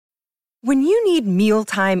When you need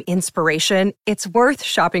mealtime inspiration, it's worth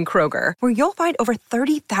shopping Kroger, where you'll find over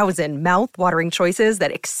 30,000 mouth-watering choices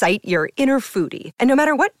that excite your inner foodie. And no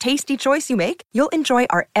matter what tasty choice you make, you'll enjoy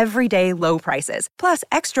our everyday low prices, plus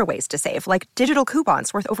extra ways to save, like digital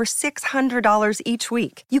coupons worth over $600 each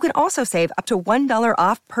week. You can also save up to $1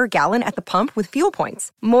 off per gallon at the pump with fuel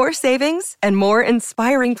points. More savings and more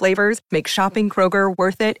inspiring flavors make shopping Kroger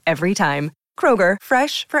worth it every time. Kroger,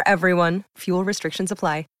 fresh for everyone. Fuel restrictions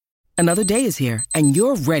apply. Another day is here, and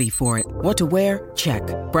you're ready for it. What to wear? Check.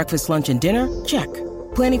 Breakfast, lunch, and dinner? Check.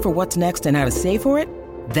 Planning for what's next and how to save for it?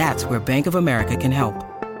 That's where Bank of America can help.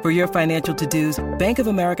 For your financial to-dos, Bank of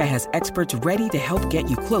America has experts ready to help get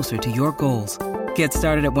you closer to your goals. Get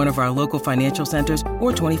started at one of our local financial centers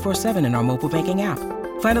or 24/7 in our mobile banking app.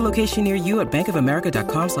 Find a location near you at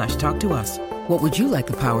bankofamerica.com/talktous. What would you like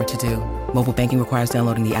the power to do? Mobile banking requires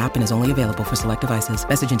downloading the app and is only available for select devices.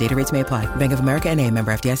 Message and data rates may apply. Bank of America N.A.,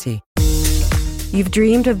 member FDIC. You've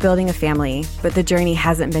dreamed of building a family, but the journey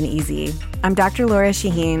hasn't been easy. I'm Dr. Laura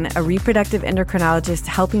Shaheen, a reproductive endocrinologist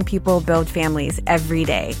helping people build families every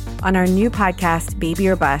day. On our new podcast, Baby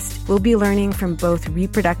or Bust, we'll be learning from both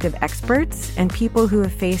reproductive experts and people who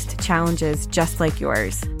have faced challenges just like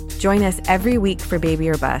yours. Join us every week for Baby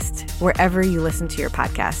or Bust, wherever you listen to your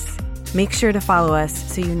podcasts. Make sure to follow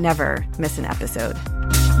us so you never miss an episode.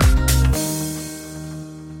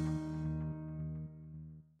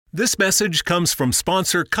 This message comes from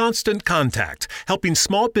sponsor Constant Contact, helping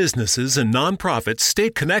small businesses and nonprofits stay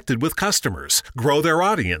connected with customers, grow their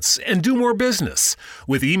audience, and do more business.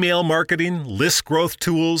 With email marketing, list growth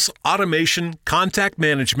tools, automation, contact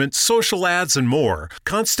management, social ads, and more,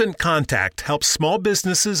 Constant Contact helps small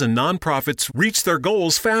businesses and nonprofits reach their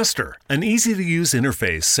goals faster. An easy-to-use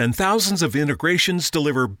interface and thousands of integrations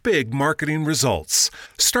deliver big marketing results.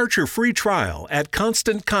 Start your free trial at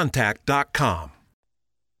ConstantContact.com.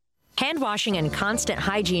 Hand washing and constant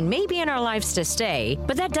hygiene may be in our lives to stay,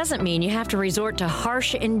 but that doesn't mean you have to resort to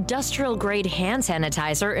harsh, industrial-grade hand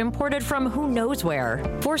sanitizer imported from who knows where.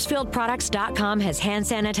 ForcefieldProducts.com has hand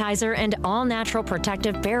sanitizer and all-natural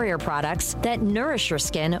protective barrier products that nourish your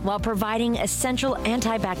skin while providing essential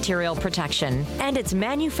antibacterial protection. And it's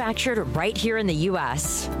manufactured right here in the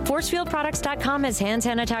U.S. ForcefieldProducts.com has hand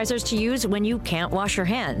sanitizers to use when you can't wash your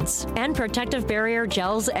hands, and protective barrier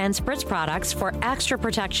gels and spritz products for extra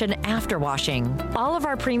protection after washing. All of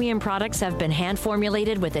our premium products have been hand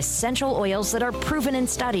formulated with essential oils that are proven in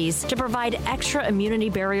studies to provide extra immunity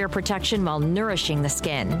barrier protection while nourishing the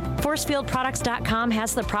skin. ForcefieldProducts.com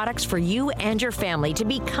has the products for you and your family to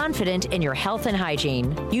be confident in your health and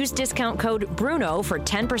hygiene. Use discount code BRUNO for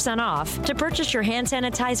 10% off to purchase your hand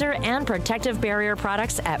sanitizer and protective barrier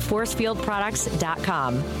products at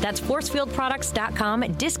ForcefieldProducts.com. That's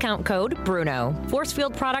ForcefieldProducts.com, discount code BRUNO.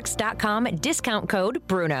 ForcefieldProducts.com, discount code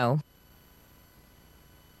BRUNO.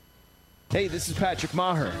 Hey, this is Patrick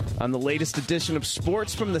Maher. On the latest edition of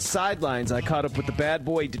Sports from the Sidelines, I caught up with the bad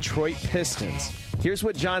boy Detroit Pistons. Here's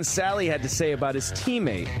what John Sally had to say about his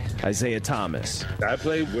teammate, Isaiah Thomas. I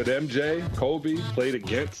played with MJ, Kobe, played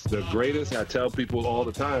against the greatest. I tell people all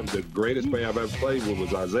the time, the greatest player I've ever played with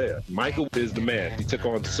was Isaiah. Michael is the man. He took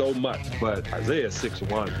on so much, but Isaiah's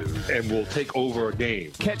 6'1", dude, and will take over a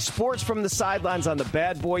game. Catch Sports from the Sidelines on the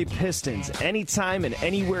Bad Boy Pistons anytime and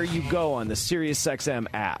anywhere you go on the SiriusXM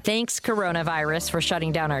app. Thanks, coronavirus, for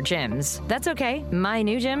shutting down our gyms. That's okay. My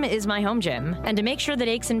new gym is my home gym. And to make sure that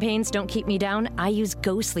aches and pains don't keep me down, I use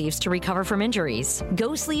Go Sleeves to recover from injuries.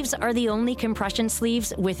 Go Sleeves are the only compression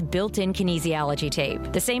sleeves with built-in kinesiology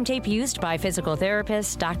tape. The same tape used by physical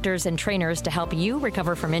therapists, doctors, and trainers to help you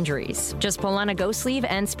recover from injuries. Just pull on a Go Sleeve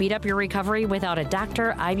and speed up your recovery without a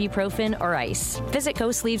doctor, ibuprofen, or ice. Visit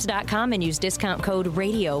GoSleeves.com and use discount code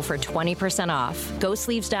RADIO for 20% off.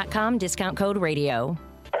 GoSleeves.com, discount code RADIO.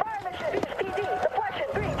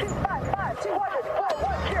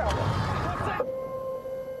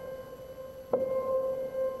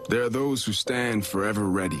 There are those who stand forever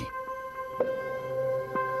ready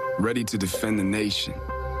to defend the nation,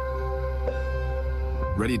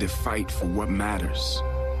 ready to fight for what matters,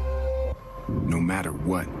 no matter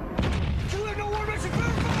what. Do you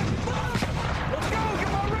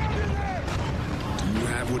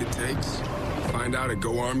have what it takes? Find out at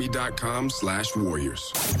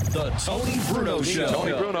GoArmy.com/warriors. The Tony Bruno Show.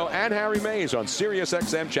 Tony Bruno and Harry Mays on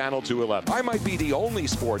SiriusXM Channel 211. I might be the only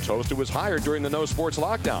sports host who was hired during the no sports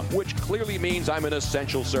lockdown, which clearly means I'm an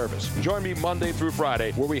essential service. Join me Monday through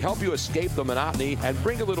Friday, where we help you escape the monotony and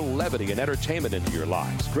bring a little levity and entertainment into your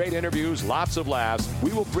lives. Great interviews, lots of laughs.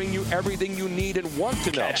 We will bring you everything you need and want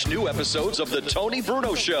to know. Catch new episodes of The Tony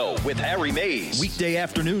Bruno Show with Harry Mays. Weekday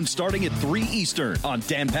afternoon starting at 3 Eastern on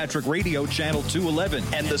Dan Patrick Radio Channel Channel 211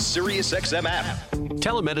 and the SiriusXM app.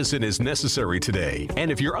 Telemedicine is necessary today, and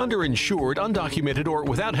if you're underinsured, undocumented, or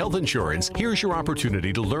without health insurance, here's your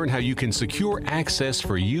opportunity to learn how you can secure access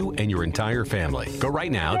for you and your entire family. Go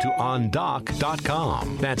right now to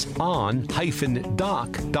ondoc.com. That's on-doc.com.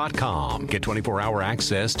 Get 24-hour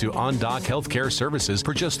access to OnDoc healthcare services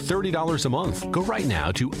for just $30 a month. Go right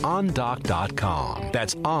now to ondoc.com.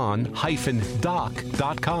 That's on-doc.com.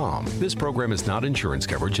 This program is not insurance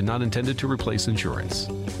coverage and not intended to replace insurance.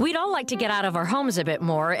 We'd all like to get out of our homes a bit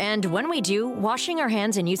more, and when we do, washing our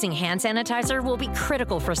hands and using hand sanitizer will be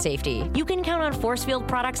critical for safety. You can count on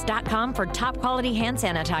forcefieldproducts.com for top-quality hand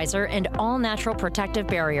sanitizer and all-natural protective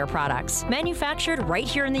barrier products, manufactured right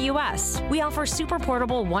here in the U.S. We offer super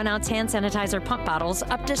portable 1-ounce hand sanitizer pump bottles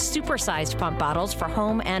up to super-sized pump bottles for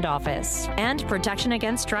home and office, and protection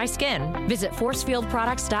against dry skin. Visit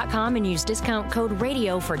forcefieldproducts.com and use discount code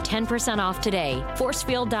RADIO for 10% off today.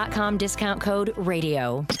 Forcefield.com discount code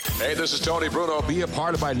RADIO. Hey, this is Tony Bruno. Be a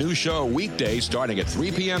part of my new show weekdays starting at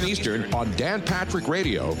 3 p.m. Eastern on Dan Patrick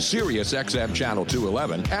Radio, SiriusXM Channel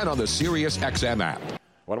 211, and on the SiriusXM app.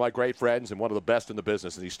 One of my great friends and one of the best in the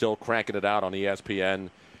business, and he's still cranking it out on ESPN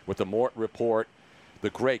with the Mort Report. The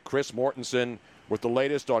great Chris Mortensen with the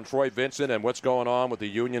latest on Troy Vincent and what's going on with the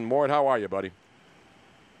Union. Mort, how are you, buddy?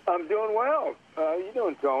 I'm doing well. How you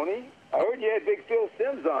doing, Tony? I heard you had Big Phil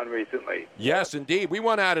Simms on recently. Yes, indeed. We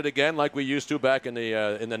went at it again like we used to back in the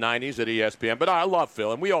 90s at ESPN. But I love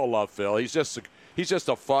Phil, and we all love Phil. He's just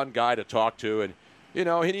a fun guy to talk to, and you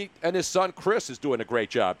know, and his son Chris is doing a great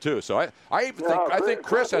job too. So I think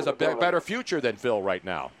Chris has a better future than Phil right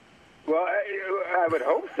now. Well, I would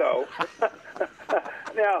hope so.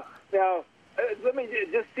 Now, let me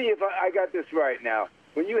just see if I got this right. Now,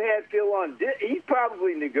 when you had Phil on, he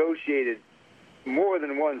probably negotiated more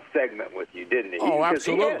than one segment with you, didn't he? Oh,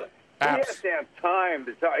 absolutely. He has to have time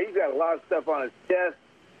to talk. He's got a lot of stuff on his chest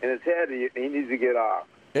and his head he needs to get off.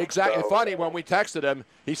 Exactly. So, funny, when we texted him,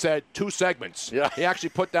 he said 2 segments. Yeah. He actually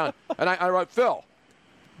put down, and I wrote, Phil,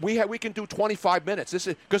 we can do 25 minutes. This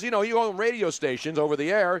is because, you know, you own radio stations over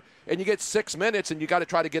the air, and you get 6 minutes, and you got to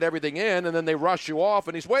try to get everything in, and then they rush you off.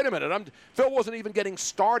 And he's, wait a minute, Phil wasn't even getting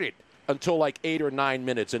started until like 8 or 9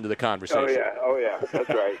 minutes into the conversation. Oh yeah, that's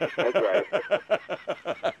right.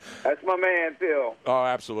 That's my man, Phil. Oh,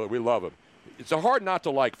 absolutely, we love him. It's hard not to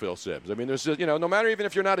like Phil Simms. I mean, there's just, you know, no matter even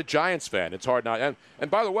if you're not a Giants fan, it's hard not.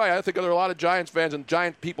 And by the way, I think there are a lot of Giants fans and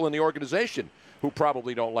Giant people in the organization who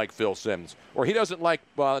probably don't like Phil Simms, or he doesn't like.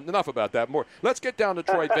 Enough about that. More. Let's get down to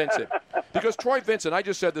Troy Vincent, because Troy Vincent. I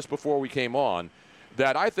just said this before we came on,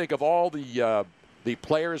 that I think of all the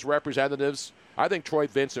players' representatives, I think Troy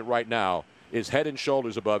Vincent right now is head and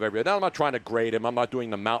shoulders above everybody. Now, I'm not trying to grade him. I'm not doing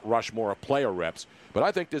the Mount Rushmore of player reps. But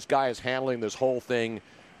I think this guy is handling this whole thing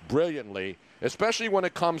brilliantly, especially when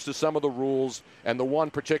it comes to some of the rules. And the one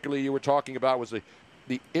particularly you were talking about was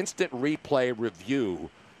the instant replay review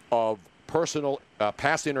of personal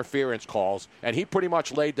pass interference calls. And he pretty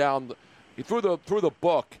much laid down, he threw the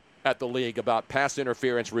book at the league about pass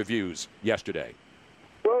interference reviews yesterday.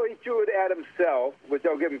 Well, he threw it at himself, which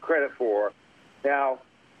I'll give him credit for. Now,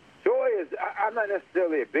 Troy I'm not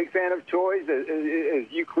necessarily a big fan of Troy's, as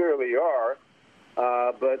you clearly are,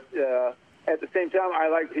 but at the same time, I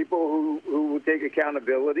like people who will take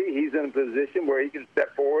accountability. He's in a position where he can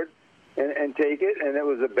step forward and take it, and it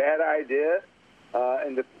was a bad idea.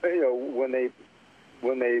 And when they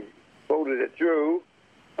voted it through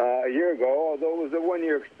a year ago, although it was a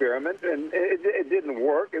one-year experiment, and it didn't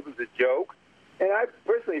work. It was a joke. And I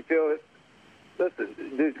personally feel that, listen,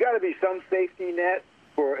 there's got to be some safety net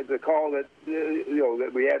for the call that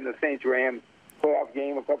that we had in the Saints-Rams playoff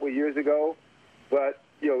game a couple of years ago. But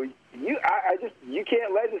you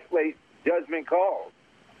can't legislate judgment calls.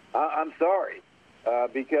 I'm sorry,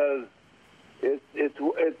 because it's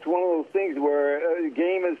one of those things where the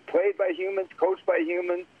game is played by humans, coached by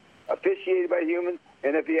humans, officiated by humans,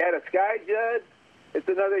 and if you add a sky judge, it's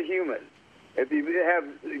another human. If you have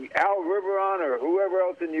Al River on or whoever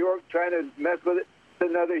else in New York trying to mess with it, it's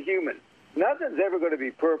another human. Nothing's ever going to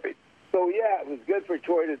be perfect. So, yeah, it was good for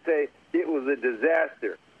Troy to say it was a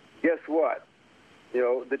disaster. Guess what?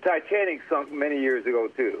 The Titanic sunk many years ago,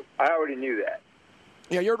 too. I already knew that.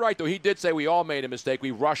 Yeah, you're right, though. He did say we all made a mistake.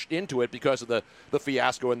 We rushed into it because of the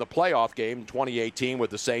fiasco in the playoff game in 2018 with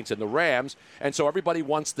the Saints and the Rams. And so everybody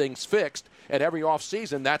wants things fixed. And every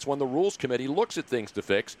offseason, that's when the Rules Committee looks at things to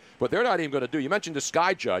fix. But they're not even going to do. You mentioned the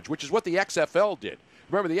Sky Judge, which is what the XFL did.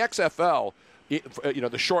 Remember, the XFL,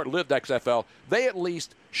 the short-lived XFL, they at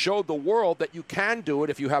least showed the world that you can do it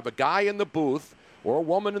if you have a guy in the booth or a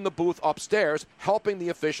woman in the booth upstairs helping the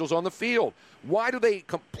officials on the field. Why do they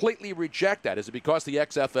completely reject that? Is it because the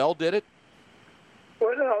XFL did it?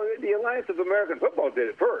 Well, no, the Alliance of American Football did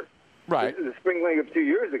it first. Right. The spring league of 2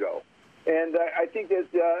 years ago. And I think that,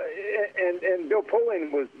 and Bill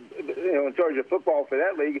Poling was, in charge of football for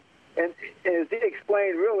that league. And as he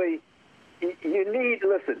explained, really, you need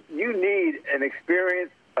an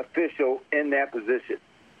experienced official in that position,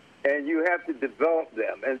 and you have to develop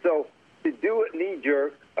them. And so to do it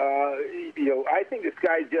knee-jerk, I think the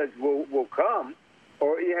sky judge will come,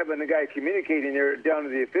 or you having the guy communicating there down to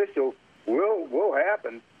the official will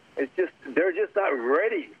happen. It's just they're just not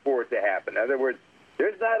ready for it to happen. In other words,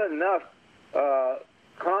 there's not enough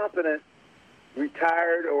competent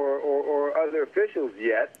retired or other officials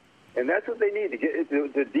yet, and that's what they need to get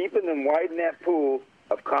to deepen and widen that pool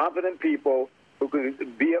of competent people who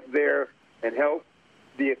can be up there and help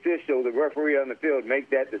the official, the referee on the field, make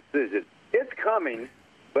that decision. It's coming,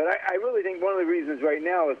 but I really think one of the reasons right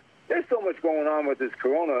now is there's so much going on with this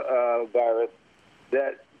coronavirus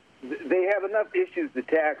that they have enough issues to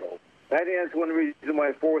tackle. I think that's one reason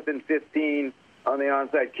why 4th and 15 on the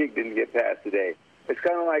onside kick didn't get passed today. It's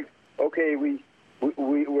kind of like, okay,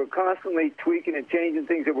 we're constantly tweaking and changing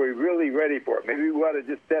things that we're really ready for. Maybe we ought to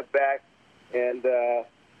just step back and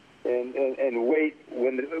wait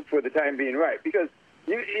for the time being right. Because,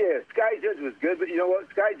 Sky Judge was good, but you know what?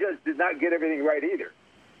 Sky Judge did not get everything right either.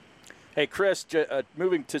 Hey, Chris,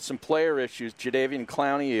 moving to some player issues, Jadeveon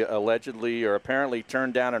Clowney allegedly or apparently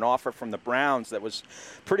turned down an offer from the Browns that was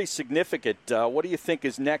pretty significant. What do you think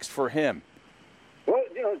is next for him? Well,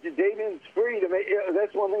 Jadeveon's free to make.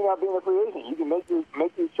 That's one thing about being a free agent. You can make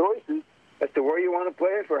your choices as to where you want to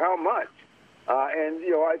play and for how much. And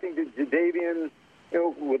I think that Jadeveon,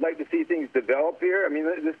 would like to see things develop here. I mean,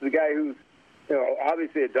 this is a guy who's,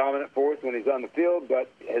 obviously a dominant force when he's on the field, but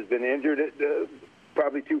has been injured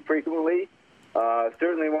probably too frequently.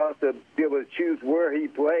 Certainly wants to be able to choose where he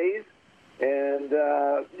plays. And,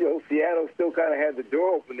 Seattle still kind of had the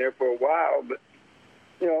door open there for a while. But,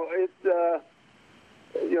 it's,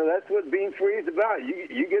 that's what being free is about.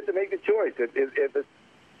 You get to make the choice. If it's,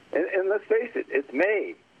 and let's face it, it's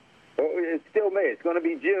May. It's still May. It's going to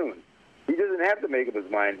be June. He doesn't have to make up his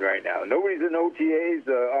mind right now. Nobody's in OTAs,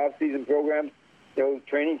 off-season programs.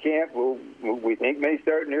 Training camp, we think, may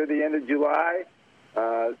start near the end of July.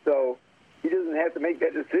 So he doesn't have to make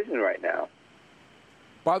that decision right now.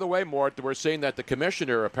 By the way, Mort, we're seeing that the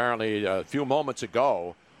commissioner apparently a few moments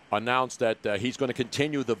ago announced that he's going to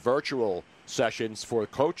continue the virtual sessions for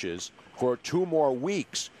coaches for 2 more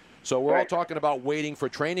weeks. So we're all talking about waiting for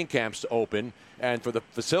training camps to open and for the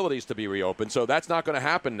facilities to be reopened. So that's not going to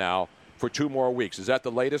happen now for 2 more weeks. Is that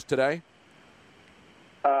the latest today?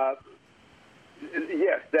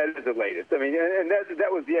 Yes, that is the latest. I mean, and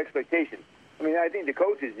that was the expectation. I mean, I think the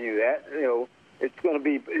coaches knew that. It's going to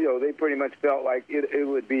be, they pretty much felt like it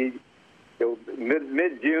would be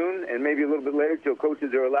mid-June and maybe a little bit later till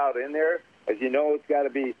coaches are allowed in there. As you know,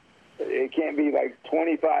 it can't be like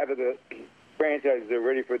 25 of the franchises are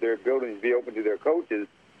ready for their buildings to be open to their coaches,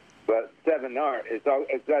 but 7 aren't. It's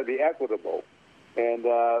got to be equitable. And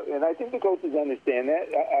I think the coaches understand that.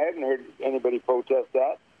 I haven't heard anybody protest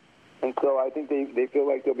that. And so I think they feel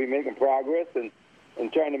like they'll be making progress and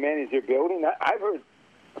trying to manage their building. I've heard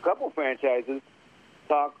a couple franchises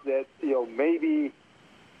talk that, maybe,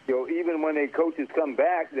 even when the coaches come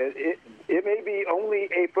back, that it may be only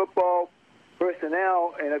a football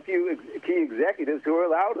personnel and a few key executives who are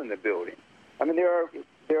allowed in the building. I mean, there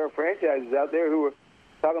are franchises out there who are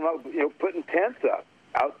talking about, putting tents up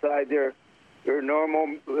outside their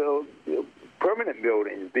normal permanent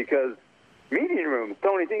buildings because meeting rooms.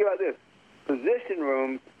 Tony, think about this. Position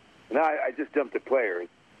rooms. Now, I just jumped to players.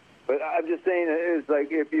 But I'm just saying it's like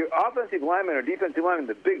if you're offensive lineman or defensive lineman,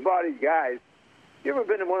 the big-bodied guys, you ever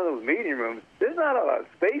been in one of those meeting rooms? There's not a lot of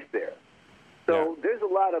space there. So there's a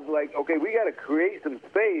lot of okay, we got to create some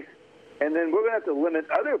space, and then we're going to have to limit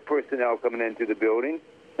other personnel coming into the building.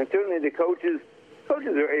 And certainly the coaches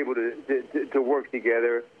are able to work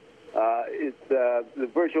together. It's the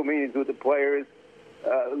virtual meetings with the players,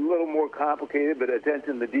 a little more complicated, but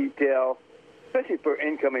attention to detail, especially for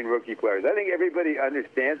incoming rookie players. I think everybody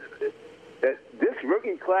understands that this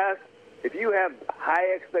rookie class, if you have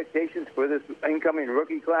high expectations for this incoming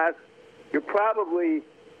rookie class, you're probably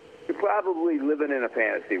living in a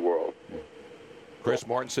fantasy world. Chris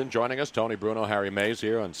Mortensen joining us, Tony Bruno, Harry Mays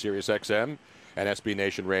here on Sirius XM and SB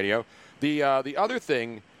Nation Radio. The other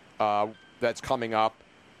thing that's coming up,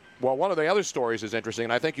 well, one of the other stories is interesting,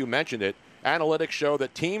 and I think you mentioned it. Analytics show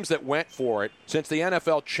that teams that went for it, since the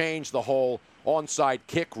NFL changed the whole onside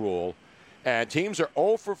kick rule, and teams are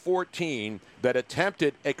 0 for 14 that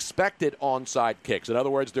attempted expected onside kicks. In other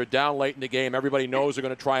words, they're down late in the game. Everybody knows they're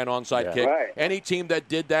going to try an onside kick. Right. Any team that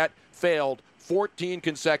did that failed 14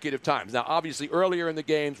 consecutive times. Now, obviously, earlier in the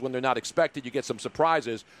games when they're not expected, you get some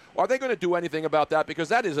surprises. Are they going to do anything about that? Because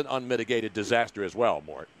that is an unmitigated disaster as well,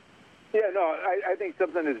 Mort. Yeah, no, I think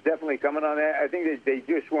something is definitely coming on that. I think they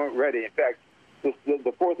just weren't ready. In fact,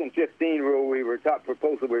 the 4th and 15 rule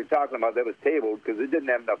proposal we were talking about that was tabled because it didn't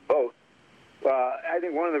have enough votes. I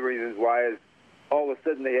think one of the reasons why is all of a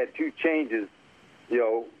sudden they had 2 changes,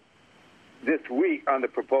 this week on the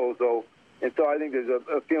proposal. And so I think there's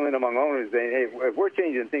a feeling among owners saying, hey, if we're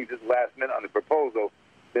changing things at the last minute on the proposal,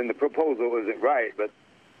 then the proposal isn't right. But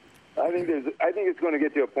I think it's going to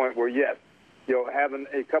get to a point where, yes, having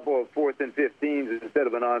a couple of 4th and 15s instead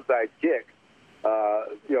of an onside kick,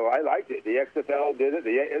 I liked it. The XFL did it.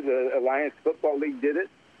 The Alliance Football League did it.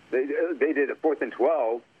 They did a 4th and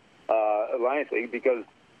 12 Alliance League because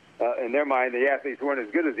in their mind the athletes weren't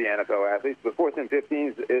as good as the NFL athletes. But 4th and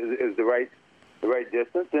 15s is the right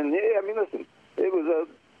distance. And I mean, listen, it was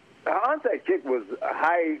an onside kick was a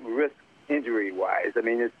high risk injury wise. I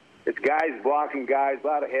mean, it's guys blocking guys, a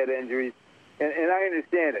lot of head injuries, and I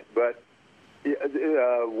understand it, but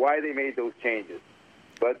why they made those changes.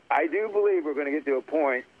 But I do believe we're going to get to a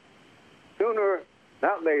point sooner,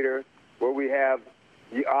 not later, where we have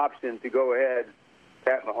the option to go ahead,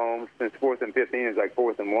 Pat Mahomes, since 4th and 15 is like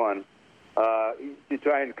 4th and 1, to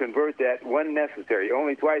try and convert that when necessary.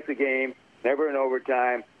 Only twice a game, never in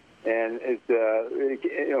overtime, and it's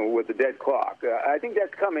with the dead clock. I think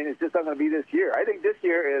that's coming. It's just not going to be this year. I think this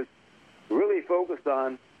year is really focused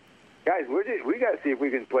on, guys, we got to see if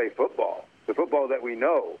we can play football, the football that we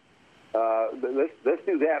know. Let's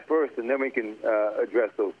do that first, and then we can address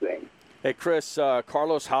those things. Hey, Chris,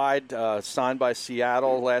 Carlos Hyde signed by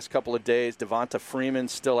Seattle last couple of days. Devonta Freeman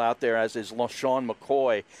still out there, as is LaShawn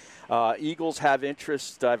McCoy. Eagles have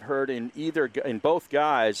interest, I've heard, in both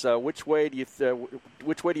guys. Which way do you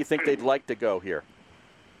think they'd like to go here?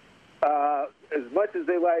 As much as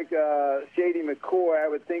they like Shady McCoy, I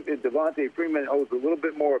would think that Devonta Freeman holds a little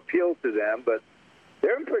bit more appeal to them, but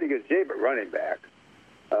they're in pretty good shape at running back.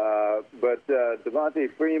 But Devonta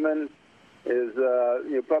Freeman is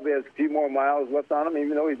probably has a few more miles left on him,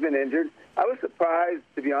 even though he's been injured. I was surprised,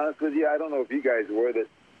 to be honest with you. I don't know if you guys were, that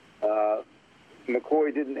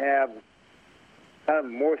McCoy didn't have kind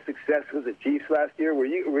of more success with the Chiefs last year. Were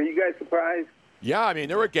you guys surprised? Yeah, I mean,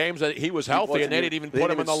 there were games that he was healthy and they didn't even put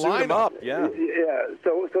him in the lineup. Yeah.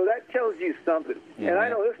 So that tells you something. Mm-hmm. And I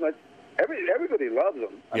know this much. Everybody loves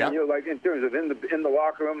him. I mean, like in terms of in the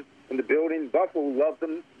locker room, in the building, Buffalo loved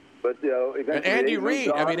him. But eventually, and Andy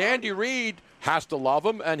Reid. I mean, Andy Reid has to love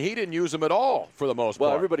him, and he didn't use him at all for the most part.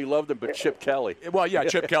 Well, everybody loved him, but Chip Kelly. Well, yeah,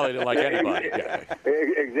 Chip Kelly didn't like anybody. Yeah.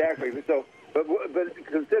 Exactly. So, but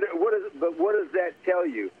consider what does that tell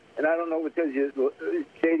you? And I don't know if it tells you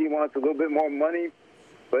Shady wants a little bit more money,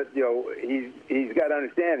 but he's got to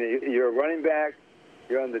understand you're a running back,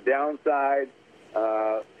 you're on the downside,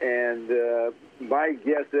 and my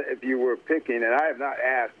guess if you were picking, and I have not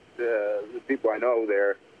asked the people I know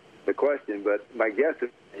there the question, but my guess is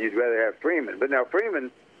you'd rather have Freeman. But now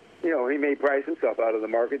Freeman, he may price himself out of the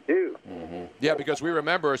market too. Mm-hmm. Yeah, because we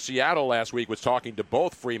remember Seattle last week was talking to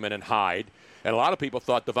both Freeman and Hyde, and a lot of people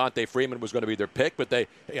thought Devonta Freeman was going to be their pick, but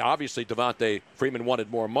obviously Devonta Freeman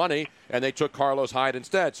wanted more money, and they took Carlos Hyde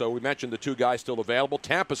instead. So we mentioned the two guys still available.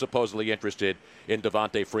 Tampa supposedly interested in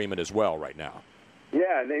Devonta Freeman as well right now.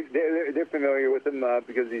 Yeah, and they're familiar with him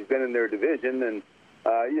because he's been in their division, and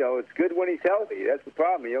it's good when he's healthy. That's the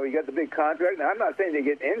problem. He got the big contract. Now, I'm not saying they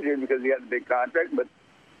get injured because he got the big contract, but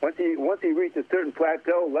once he reaches a certain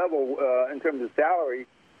plateau level in terms of salary,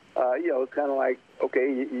 it's kind of like,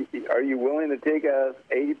 okay, are you willing to take a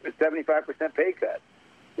 75% pay cut?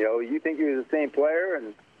 You think you're the same player,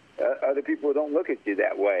 and other people don't look at you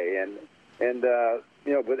that way. And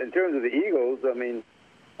but in terms of the Eagles, I mean,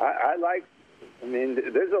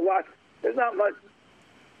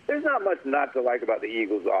 there's not much not to like about the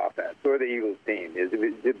Eagles offense or the Eagles team,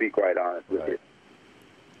 to be quite honest with you.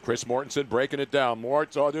 Chris Mortensen breaking it down.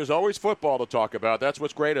 Mort, so there's always football to talk about. That's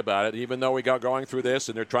what's great about it. Even though we got going through this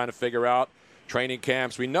and they're trying to figure out training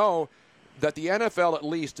camps, we know that the NFL at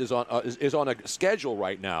least is on a schedule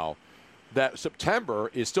right now that September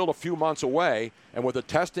is still a few months away, and with the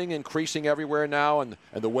testing increasing everywhere now and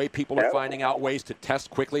the way people are finding out ways to test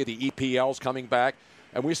quickly, the EPL's coming back,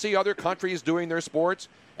 and we see other countries doing their sports,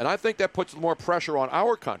 and I think that puts more pressure on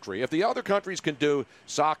our country. If the other countries can do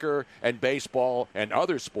soccer and baseball and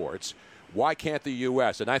other sports, why can't the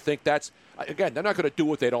U.S.? And I think that's, again, they're not going to do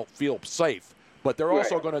what they don't feel safe, but they're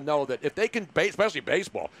also going to know that if they can, especially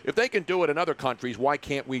baseball, if they can do it in other countries, why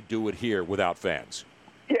can't we do it here without fans?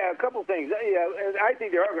 Yeah, a couple things. Yeah, I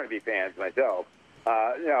think there are going to be fans myself.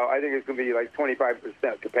 I think it's going to be like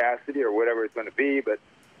 25% capacity or whatever it's going to be. But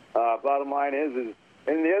bottom line is, and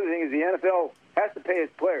the other thing is the NFL has to pay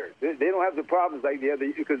its players. They don't have the problems like the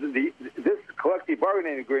other, because this collective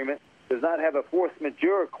bargaining agreement does not have a force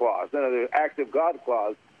majeure clause, another act of God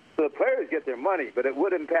clause. So the players get their money, but it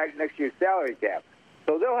would impact next year's salary cap.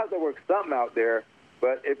 So they'll have to work something out there.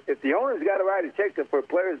 But if the owners got to write a check for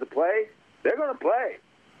players to play, they're going to play.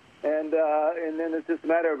 And then it's just a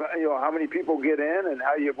matter of how many people get in and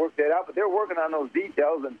how you work that out. But they're working on those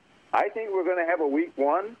details, and I think we're going to have a week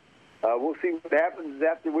one. We'll see what happens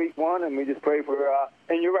after week one, and we just pray for.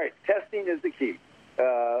 And you're right, testing is the key.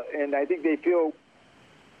 And I think they feel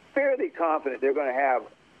fairly confident they're going to have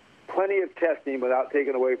plenty of testing without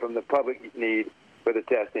taking away from the public need for the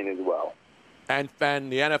testing as well. And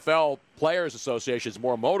the NFL Players Association is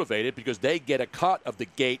more motivated because they get a cut of the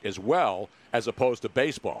gate as well, as opposed to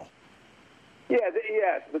baseball. Yeah,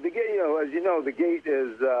 yes, but the gate, as you know, the gate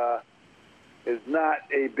is not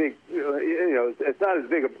a big, it's not as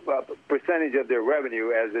big a percentage of their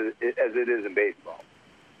revenue as it is in baseball.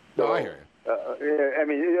 So, no, I hear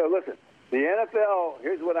you. Listen, the NFL.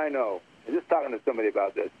 Here's what I know. I'm just talking to somebody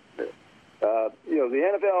about this. The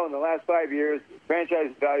NFL in the last 5 years,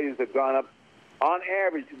 franchise values have gone up on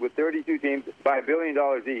average with 32 teams by $1 billion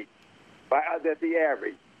each. That's the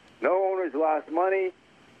average. No owners lost money.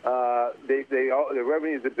 The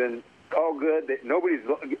revenues have been all good. Nobody's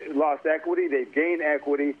lost equity. They've gained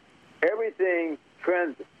equity. Everything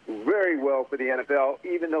trends very well for the NFL,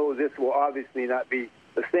 even though this will obviously not be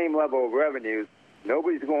the same level of revenues.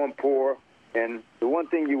 Nobody's going poor. And the one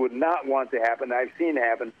thing you would not want to happen, I've seen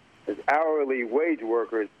happen, is hourly wage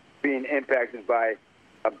workers being impacted by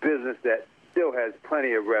a business that still has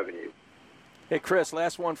plenty of revenue. Hey, Chris,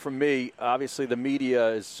 last one from me. Obviously, the media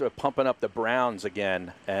is pumping up the Browns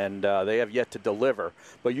again, and they have yet to deliver.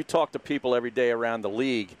 But you talk to people every day around the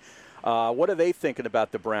league. What are they thinking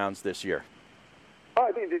about the Browns this year? Oh,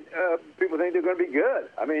 I think people think they're going to be good.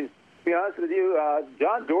 I mean, to be honest with you,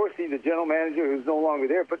 John Dorsey, the general manager, who's no longer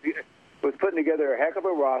there, was putting together a heck of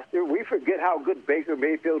a roster. We forget how good Baker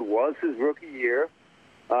Mayfield was his rookie year.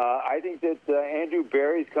 I think that Andrew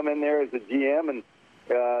Berry's come in there as the GM and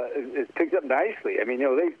is picked up nicely. I mean,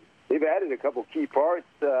 they've added a couple key parts,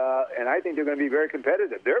 and I think they're going to be very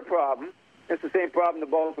competitive. Their problem, it's the same problem the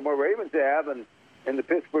Baltimore Ravens have and the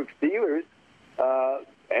Pittsburgh Steelers,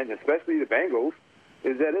 and especially the Bengals,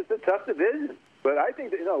 is that it's a tough division. But I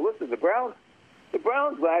think that, listen, the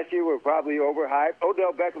Browns last year were probably overhyped.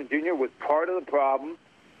 Odell Beckham Jr. was part of the problem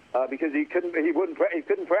because he couldn't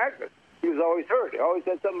practice. He was always hurt. He always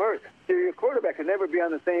had something hurt. So your quarterback can never be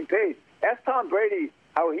on the same page. Ask Tom Brady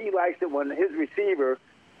how he likes it when his receiver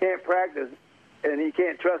can't practice and he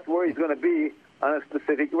can't trust where he's going to be on a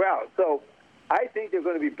specific route. So I think they're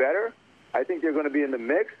going to be better. I think they're going to be in the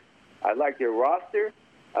mix. I like their roster.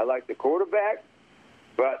 I like the quarterback.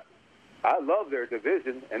 But I love their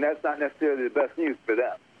division, and that's not necessarily the best news for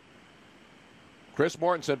them. Chris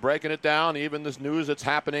Mortensen breaking it down. Even this news that's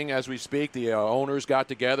happening as we speak, the owners got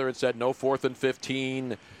together and said no 4th and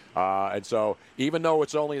 15. And so even though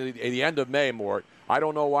it's only the end of May, Mort, I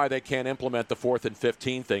don't know why they can't implement the 4th and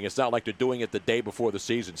 15 thing. It's not like they're doing it the day before the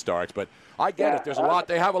season starts. But I get it. There's a lot.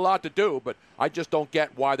 They have a lot to do. But I just don't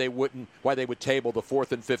get why they would table the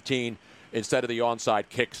 4th and 15 instead of the onside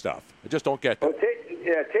kick stuff. I just don't get that. Well,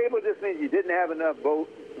 table just means you didn't have enough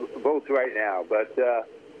votes right now. But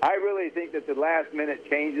I really think that the last-minute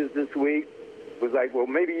changes this week was like, well,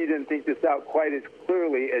 maybe you didn't think this out quite as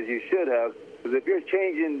clearly as you should have. Because if you're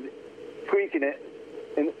tweaking it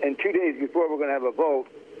in 2 days before we're going to have a vote,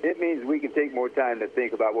 it means we can take more time to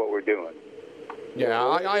think about what we're doing. Yeah,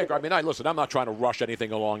 I agree. I mean, listen, I'm not trying to rush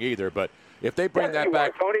anything along either, but if they bring that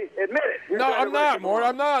back, Tony, admit it. No, I'm not, Mort.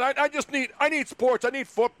 I'm not. I need sports. I need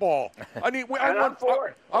football.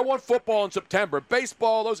 I want football in September.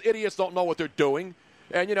 Baseball, those idiots don't know what they're doing.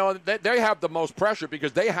 And, they have the most pressure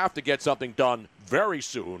because they have to get something done very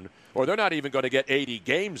soon, or they're not even going to get 80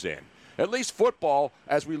 games in. At least football,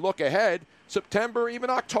 as we look ahead, September, even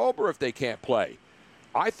October, if they can't play.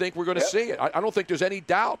 I think we're going to see it. I don't think there's any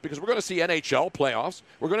doubt because we're going to see NHL playoffs.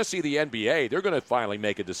 We're going to see the NBA. They're going to finally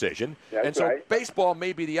make a decision. That's right. Baseball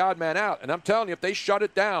may be the odd man out. And I'm telling you, if they shut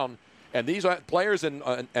it down and these players and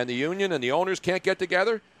the union and the owners can't get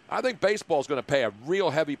together, I think baseball is going to pay a real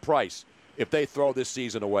heavy price if they throw this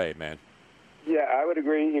season away, man. Yeah, I would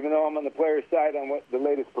agree, even though I'm on the players' side on what the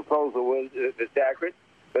latest proposal was, it's accurate.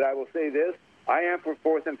 But I will say this. I am for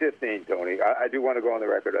 4th and 15, Tony. I do want to go on the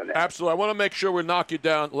record on that. Absolutely. I want to make sure we lock you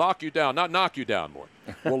down, not knock you down more.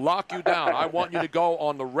 We'll lock you down. I want you to go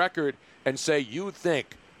on the record and say you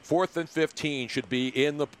think 4th and 15 should be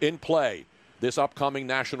in play this upcoming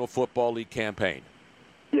National Football League campaign.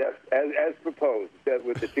 Yes, as proposed,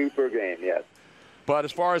 with the 2 per game, yes. But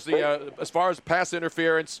as far as pass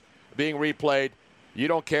interference being replayed, you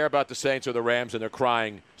don't care about the Saints or the Rams, and they're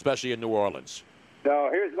crying, especially in New Orleans. No,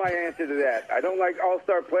 here's my answer to that. I don't like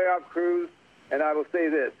all-star playoff crews, and I will say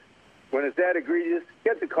this. When it's that egregious,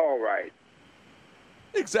 get the call right.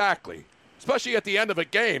 Exactly. Especially at the end of a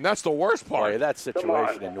game. That's the worst part. Oh, yeah, that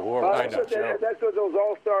situation in New Orleans. That's what those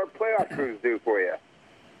all-star playoff crews do for you.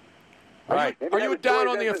 Right. Are you down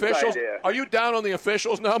on the officials? Are you down on the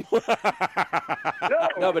officials now?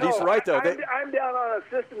 No, but he's right, though. I'm down on a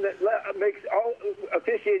system that makes all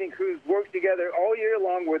officiating crews work together all year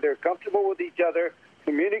long where they're comfortable with each other,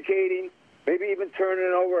 communicating, maybe even turning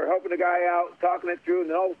it over, helping a guy out, talking it through, and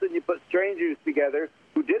then all of a sudden you put strangers together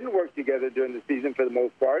who didn't work together during the season for the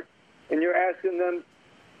most part, and you're asking them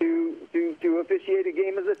to officiate a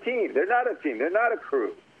game as a team. They're not a team. They're not a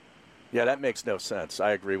crew. Yeah, that makes no sense.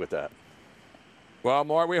 I agree with that. Well,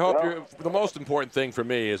 Mart, we hope the most important thing for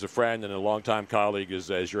me as a friend and a longtime colleague is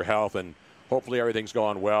your health, and hopefully everything's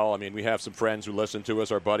going well. I mean, we have some friends who listen to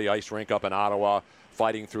us. Our buddy Ice Rink up in Ottawa,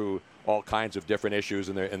 fighting through all kinds of different issues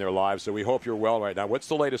in their lives. So we hope you're well right now. What's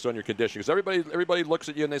the latest on your condition? Because everybody looks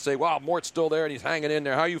at you and they say, "Wow, Mort's still there and he's hanging in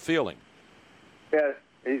there." How are you feeling? Yes,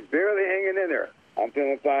 he's barely hanging in there. I'm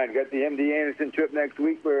feeling fine. Got the MD Anderson trip next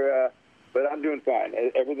week, but I'm doing fine.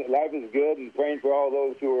 Everything, life is good, and praying for all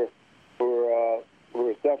those who are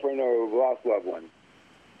suffering or who've lost loved ones.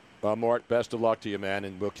 Well, Mort, best of luck to you, man,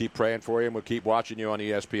 and we'll keep praying for you, and we'll keep watching you on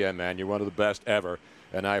ESPN, man. You're one of the best ever,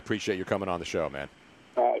 and I appreciate you coming on the show, man.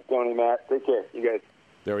 All right, Tony, Matt, take care. You guys.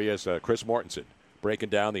 There he is, Chris Mortensen, breaking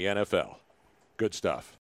down the NFL. Good stuff.